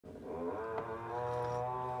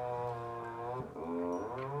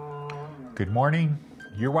Good morning.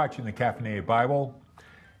 You're watching the Caffeinated Bible,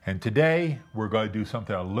 and today we're going to do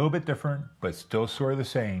something a little bit different, but still sort of the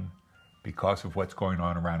same because of what's going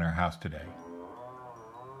on around our house today.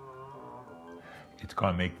 It's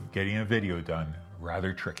going to make getting a video done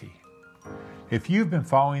rather tricky. If you've been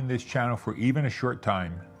following this channel for even a short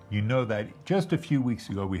time, you know that just a few weeks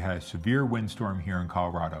ago we had a severe windstorm here in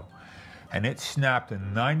Colorado, and it snapped a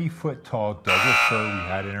 90-foot tall Douglas fir we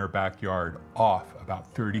had in our backyard off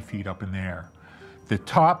about 30 feet up in the air. The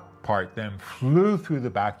top part then flew through the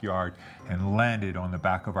backyard and landed on the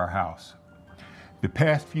back of our house. The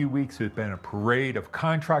past few weeks has been a parade of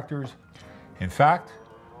contractors. In fact,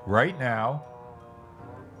 right now,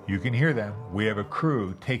 you can hear them. We have a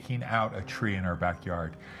crew taking out a tree in our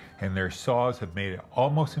backyard, and their saws have made it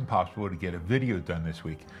almost impossible to get a video done this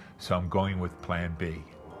week, so I'm going with plan B.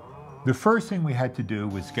 The first thing we had to do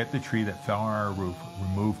was get the tree that fell on our roof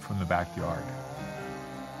removed from the backyard.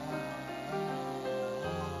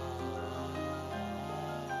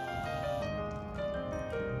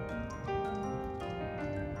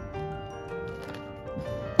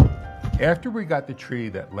 After we got the tree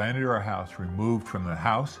that landed at our house removed from the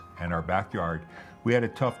house and our backyard, we had a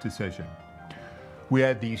tough decision. We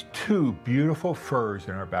had these two beautiful firs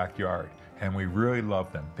in our backyard, and we really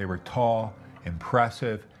loved them. They were tall,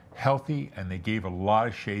 impressive, healthy, and they gave a lot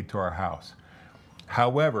of shade to our house.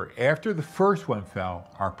 However, after the first one fell,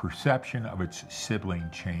 our perception of its sibling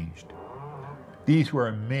changed. These were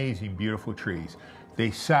amazing, beautiful trees.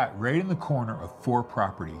 They sat right in the corner of 4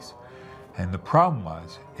 properties. And the problem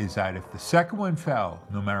is that if the second one fell,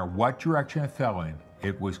 no matter what direction it fell in,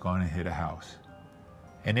 it was going to hit a house.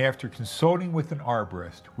 And after consulting with an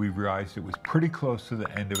arborist, we realized it was pretty close to the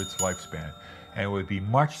end of its lifespan, and it would be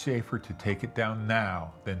much safer to take it down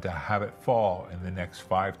now than to have it fall in the next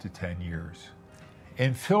 5 to 10 years.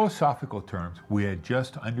 In philosophical terms, we had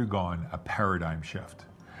just undergone a paradigm shift.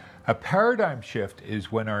 A paradigm shift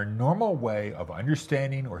is when our normal way of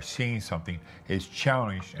understanding or seeing something is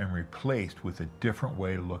challenged and replaced with a different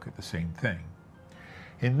way to look at the same thing.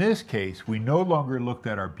 In this case, we no longer looked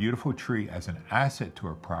at our beautiful tree as an asset to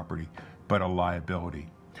our property, but a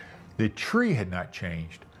liability. The tree had not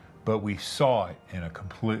changed, but we saw it in a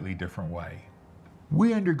completely different way.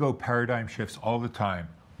 We undergo paradigm shifts all the time.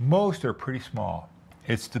 Most are pretty small.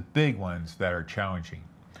 It's the big ones that are challenging.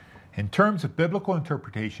 In terms of biblical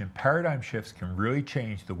interpretation, paradigm shifts can really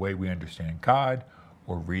change the way we understand God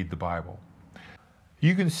or read the Bible.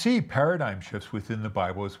 You can see paradigm shifts within the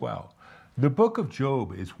Bible as well. The book of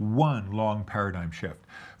Job is one long paradigm shift,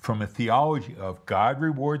 from a theology of God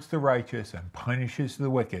rewards the righteous and punishes the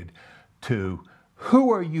wicked, to who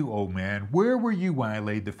are you, O man? Where were you when I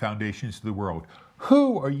laid the foundations of the world?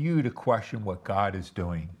 Who are you to question what God is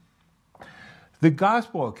doing? The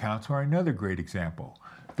gospel accounts are another great example.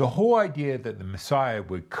 The whole idea that the Messiah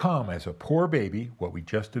would come as a poor baby, what we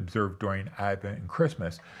just observed during Advent and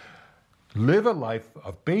Christmas, live a life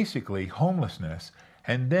of basically homelessness,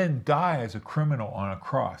 and then die as a criminal on a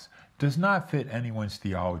cross does not fit anyone's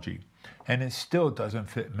theology, and it still doesn't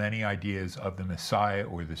fit many ideas of the Messiah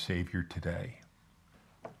or the Savior today.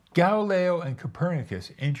 Galileo and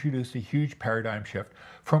Copernicus introduced a huge paradigm shift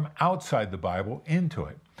from outside the Bible into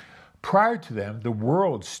it. Prior to them, the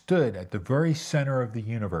world stood at the very center of the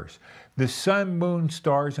universe. The sun, moon,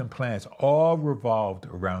 stars, and planets all revolved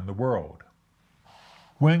around the world.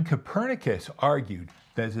 When Copernicus argued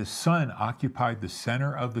that the sun occupied the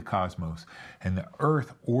center of the cosmos and the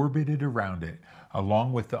earth orbited around it,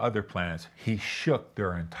 along with the other planets, he shook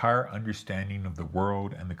their entire understanding of the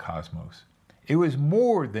world and the cosmos. It was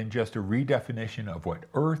more than just a redefinition of what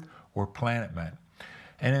earth or planet meant.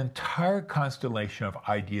 An entire constellation of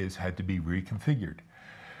ideas had to be reconfigured.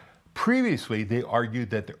 Previously, they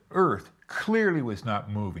argued that the earth clearly was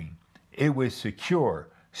not moving. It was secure,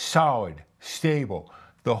 solid, stable.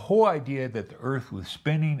 The whole idea that the earth was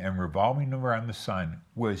spinning and revolving around the sun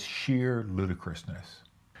was sheer ludicrousness.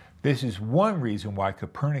 This is one reason why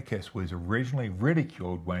Copernicus was originally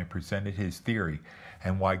ridiculed when he presented his theory,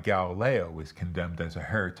 and why Galileo was condemned as a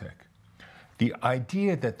heretic. The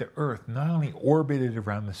idea that the earth not only orbited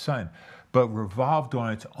around the sun, but revolved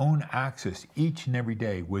on its own axis each and every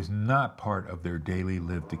day was not part of their daily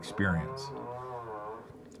lived experience.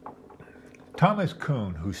 Thomas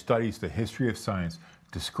Kuhn, who studies the history of science,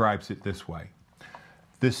 describes it this way.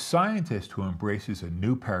 The scientist who embraces a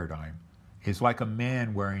new paradigm is like a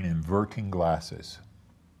man wearing inverting glasses.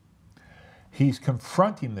 He's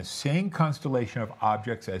confronting the same constellation of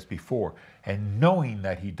objects as before, and knowing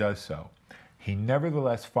that he does so, he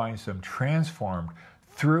nevertheless finds them transformed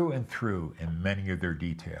through and through in many of their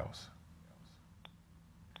details.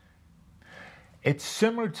 It's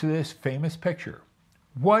similar to this famous picture.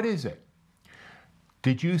 What is it?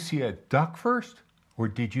 Did you see a duck first, or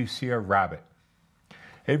did you see a rabbit?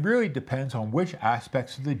 It really depends on which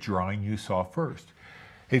aspects of the drawing you saw first.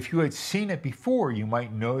 If you had seen it before, you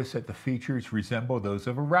might notice that the features resemble those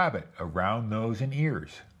of a rabbit, a round nose and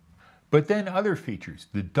ears. But then other features,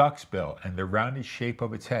 the duck's bill and the rounded shape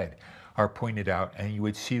of its head, are pointed out, and you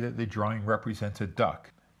would see that the drawing represents a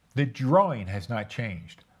duck. The drawing has not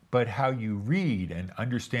changed, but how you read and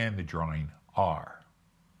understand the drawing are.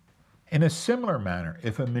 In a similar manner,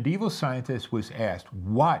 if a medieval scientist was asked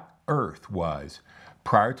what Earth was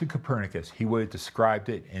prior to Copernicus, he would have described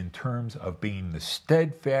it in terms of being the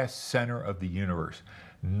steadfast center of the universe,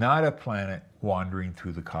 not a planet wandering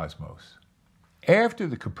through the cosmos. After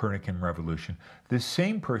the Copernican revolution, the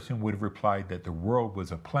same person would have replied that the world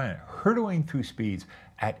was a planet hurtling through speeds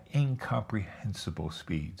at incomprehensible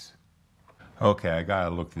speeds. Okay, I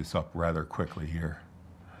gotta look this up rather quickly here,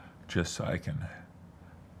 just so I can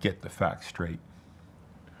get the facts straight.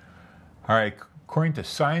 All right, according to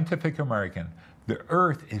Scientific American, the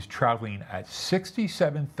Earth is traveling at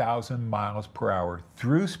 67,000 miles per hour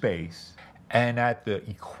through space, and at the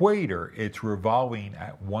equator, it's revolving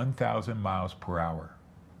at 1,000 miles per hour.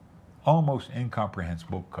 Almost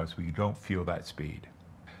incomprehensible because we don't feel that speed.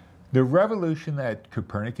 The revolution that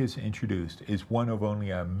Copernicus introduced is one of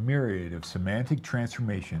only a myriad of semantic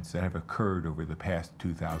transformations that have occurred over the past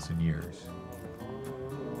 2,000 years.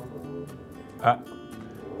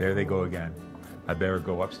 There they go again. I better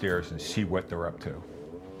go upstairs and see what they're up to.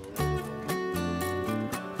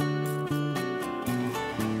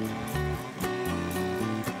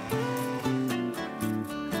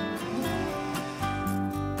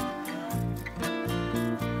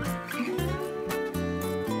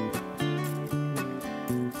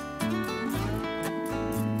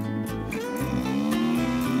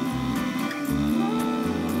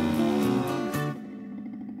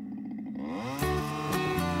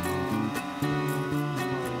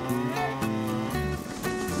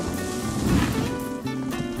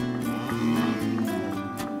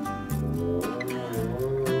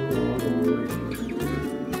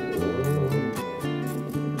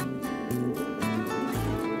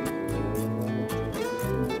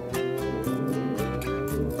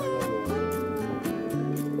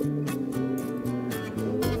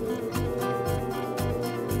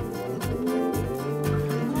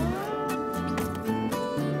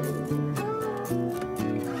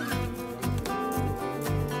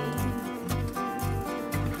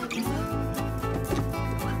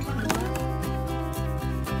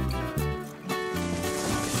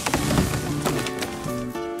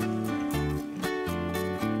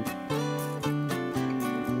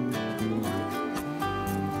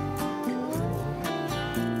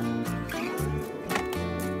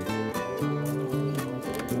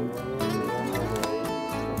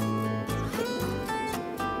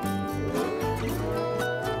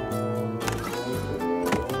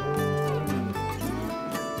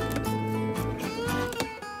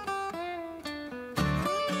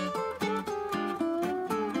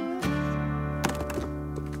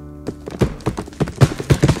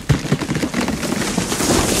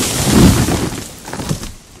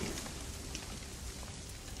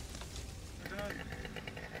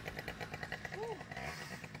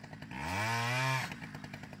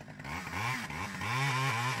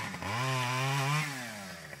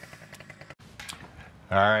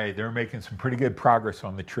 All right, they're making some pretty good progress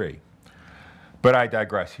on the tree. But I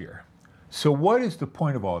digress here. So what is the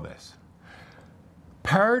point of all this?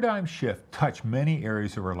 Paradigm shift touch many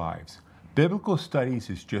areas of our lives. Biblical studies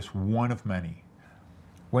is just one of many.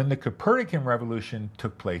 When the Copernican revolution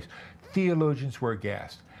took place, theologians were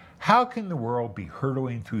aghast. How can the world be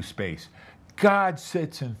hurtling through space? God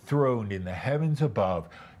sits enthroned in the heavens above,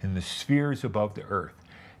 in the spheres above the earth.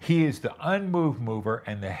 He is the unmoved mover,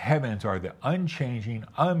 and the heavens are the unchanging,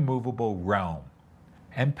 unmovable realm.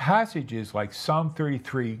 And passages like Psalm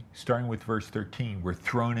 33, starting with verse 13, were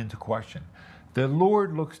thrown into question. The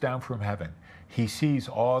Lord looks down from heaven. He sees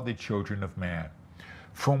all the children of man.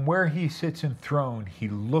 From where he sits enthroned, he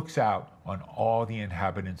looks out on all the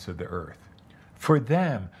inhabitants of the earth. For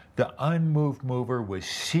them, the unmoved mover was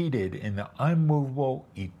seated in the unmovable,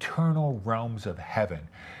 eternal realms of heaven.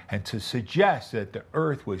 And to suggest that the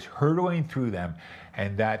earth was hurtling through them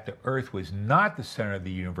and that the earth was not the center of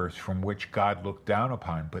the universe from which God looked down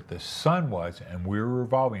upon, but the sun was and we were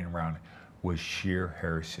revolving around it, was sheer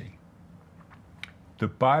heresy. The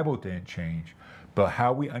Bible didn't change, but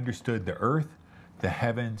how we understood the earth, the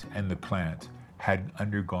heavens, and the planets had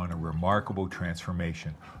undergone a remarkable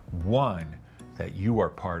transformation, one that you are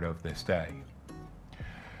part of this day.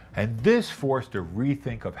 And this forced a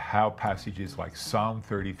rethink of how passages like Psalm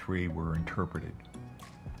 33 were interpreted.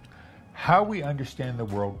 How we understand the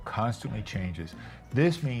world constantly changes.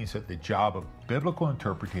 This means that the job of biblical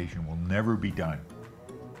interpretation will never be done,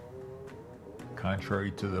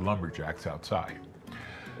 contrary to the lumberjacks outside.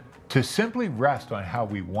 To simply rest on how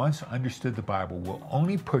we once understood the Bible will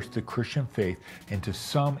only push the Christian faith into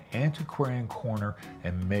some antiquarian corner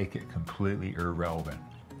and make it completely irrelevant.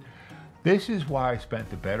 This is why I spent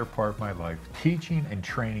the better part of my life teaching and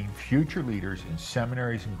training future leaders in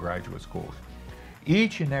seminaries and graduate schools.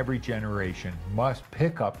 Each and every generation must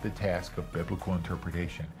pick up the task of biblical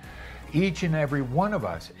interpretation. Each and every one of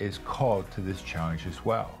us is called to this challenge as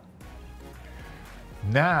well.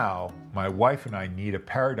 Now, my wife and I need a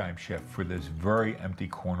paradigm shift for this very empty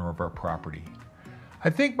corner of our property. I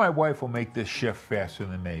think my wife will make this shift faster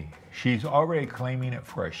than me. She's already claiming it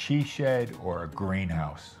for a she shed or a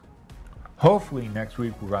greenhouse. Hopefully next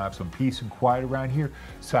week we'll have some peace and quiet around here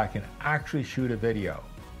so I can actually shoot a video.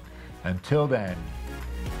 Until then,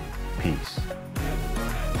 peace.